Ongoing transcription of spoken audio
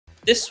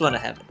This one I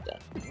haven't done.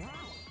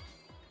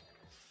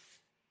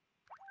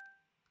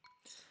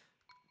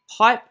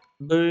 Pipe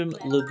Boom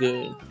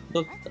Lagoon.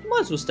 Look, I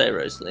might as well stay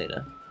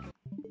Rosalina.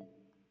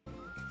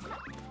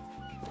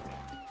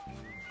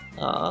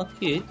 Oh,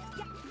 cute.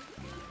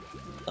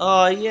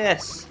 Oh,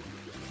 yes.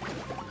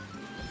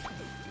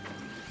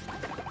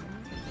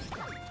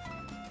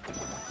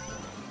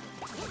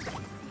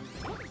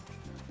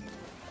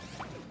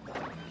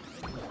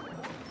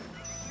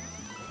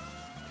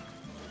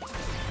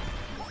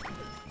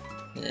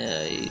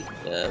 Yeah, you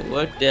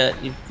worked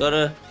out. You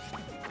gotta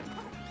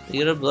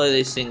blow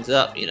these things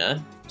up, you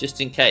know, just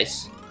in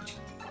case.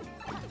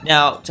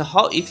 Now, to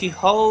hold, if you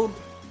hold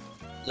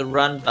the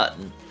run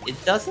button,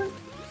 it doesn't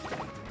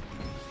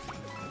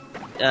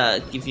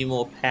give you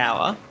more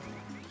power.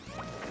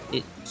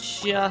 It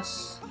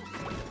just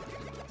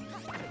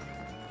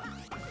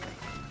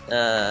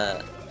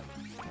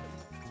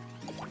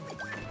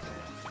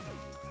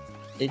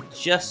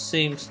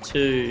seems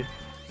to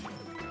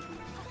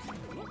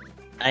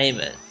aim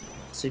it.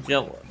 So if you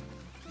don't,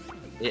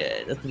 yeah,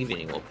 it doesn't give you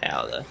any more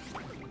power though.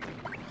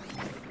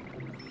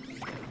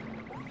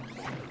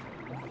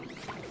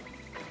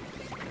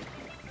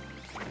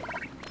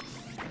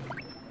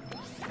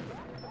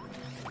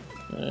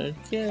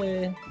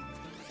 Okay.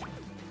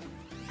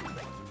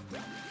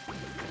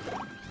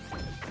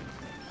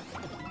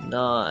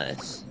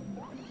 Nice.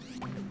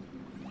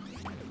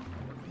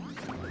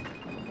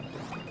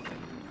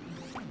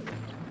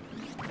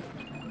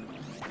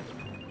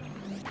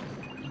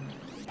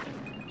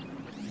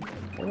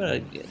 What did I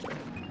get?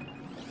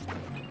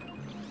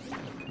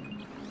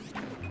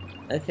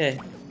 Okay.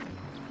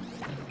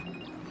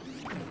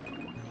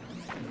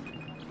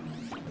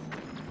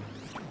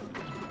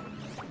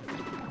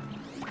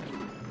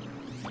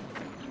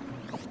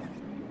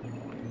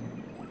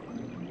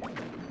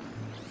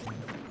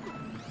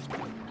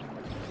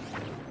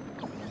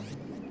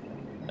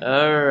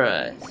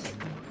 Alright.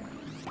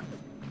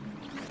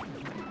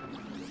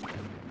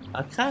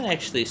 I can't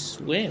actually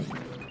swim.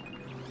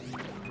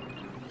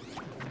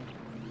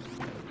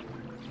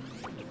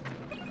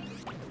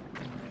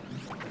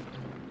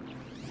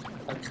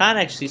 I can't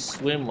actually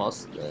swim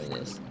whilst doing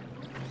this.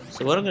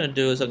 So what I'm going to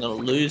do is I'm going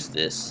to lose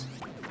this.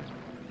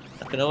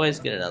 I can always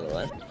get another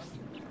one.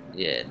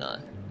 Yeah, no.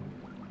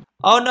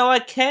 Oh no, I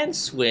can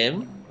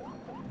swim.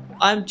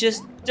 I'm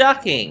just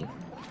ducking.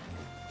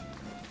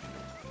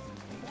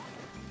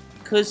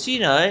 Because, you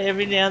know,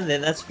 every now and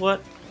then that's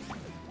what...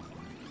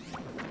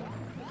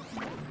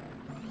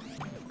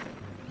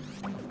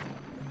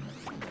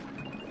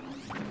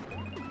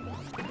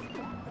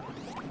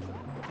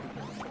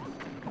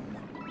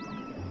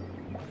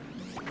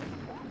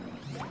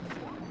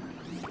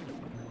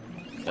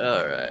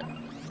 Alright.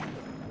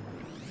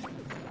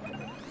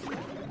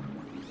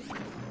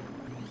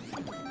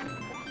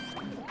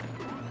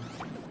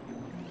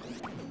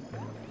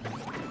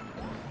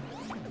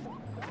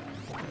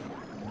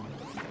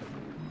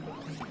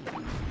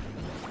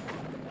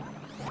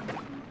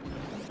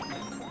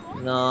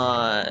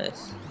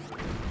 Nice.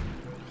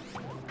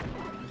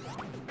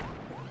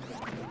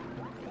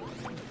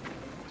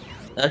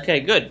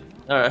 Okay, good.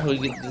 Alright, who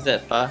gets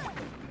that far?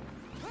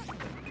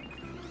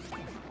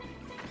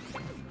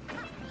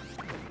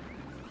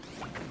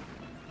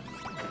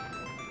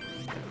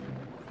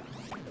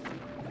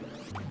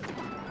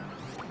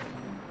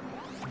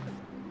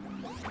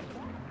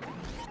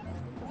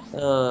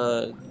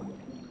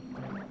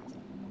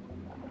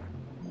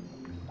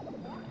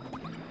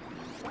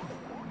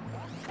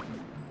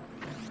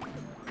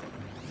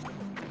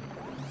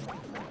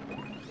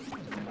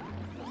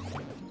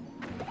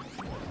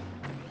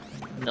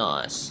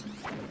 Nice.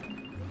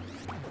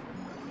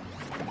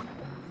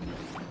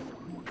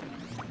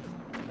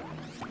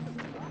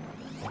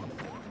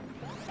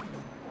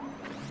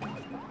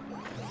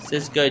 It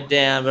says go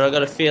down, but I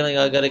got a feeling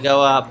I gotta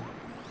go up.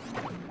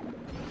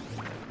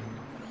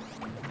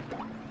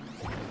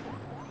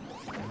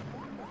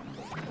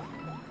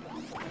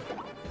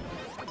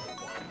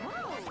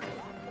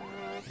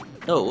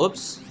 Oh,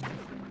 whoops.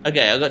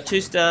 Okay, I got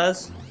 2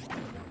 stars.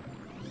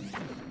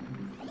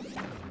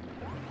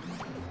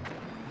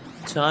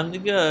 Time to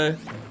go.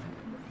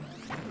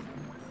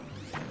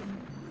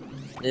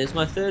 There's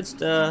my 3rd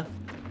star.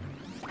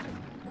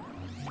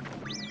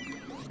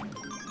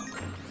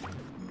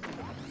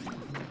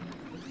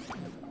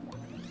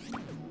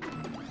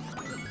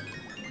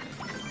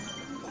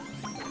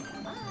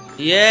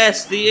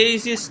 Yes, the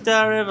easiest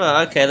star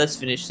ever. Okay, let's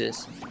finish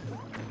this.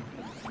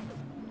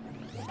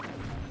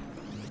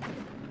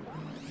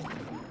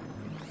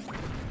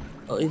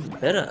 Oh, even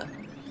better.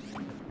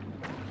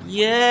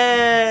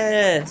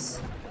 Yes!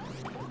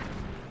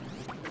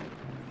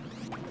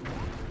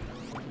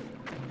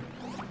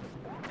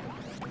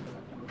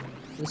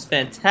 It's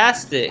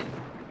fantastic.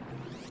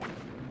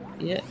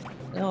 Yeah,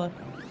 no one.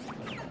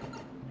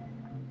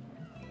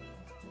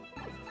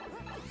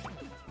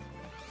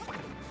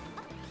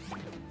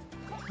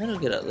 How do I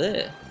get up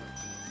there?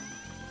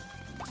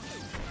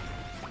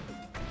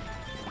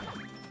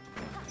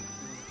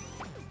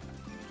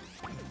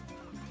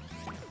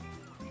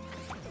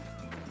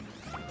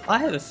 I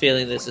have a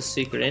feeling there's a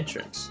secret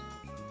entrance.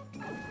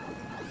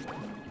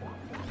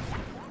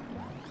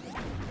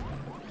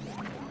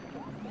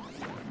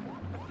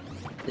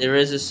 There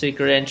is a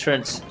secret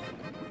entrance.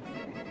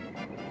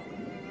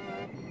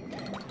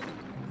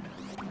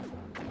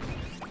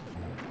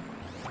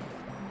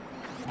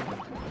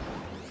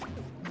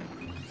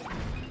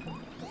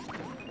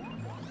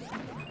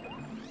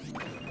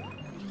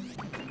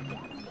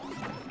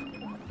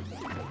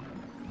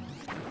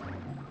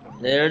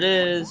 There it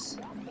is.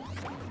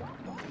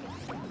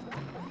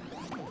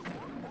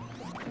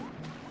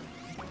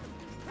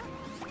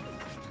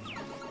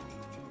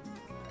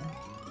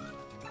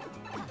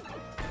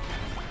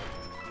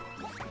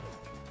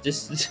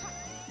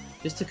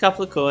 Just a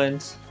couple of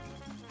coins.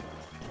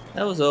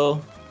 That was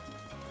all.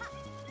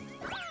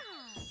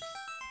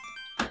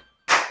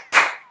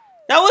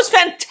 That was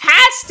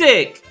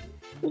fantastic!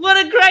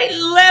 What a great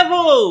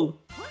level!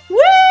 Woo!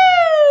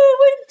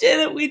 We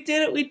did it, we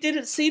did it, we did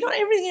it. See, not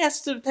everything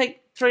has to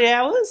take 3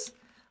 hours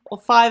or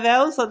 5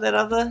 hours like that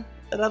other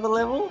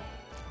level.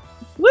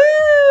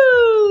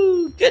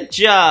 Woo! Good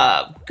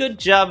job. Good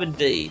job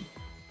indeed.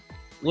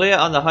 We're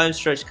on the home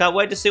stretch. Can't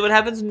wait to see what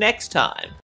happens next time.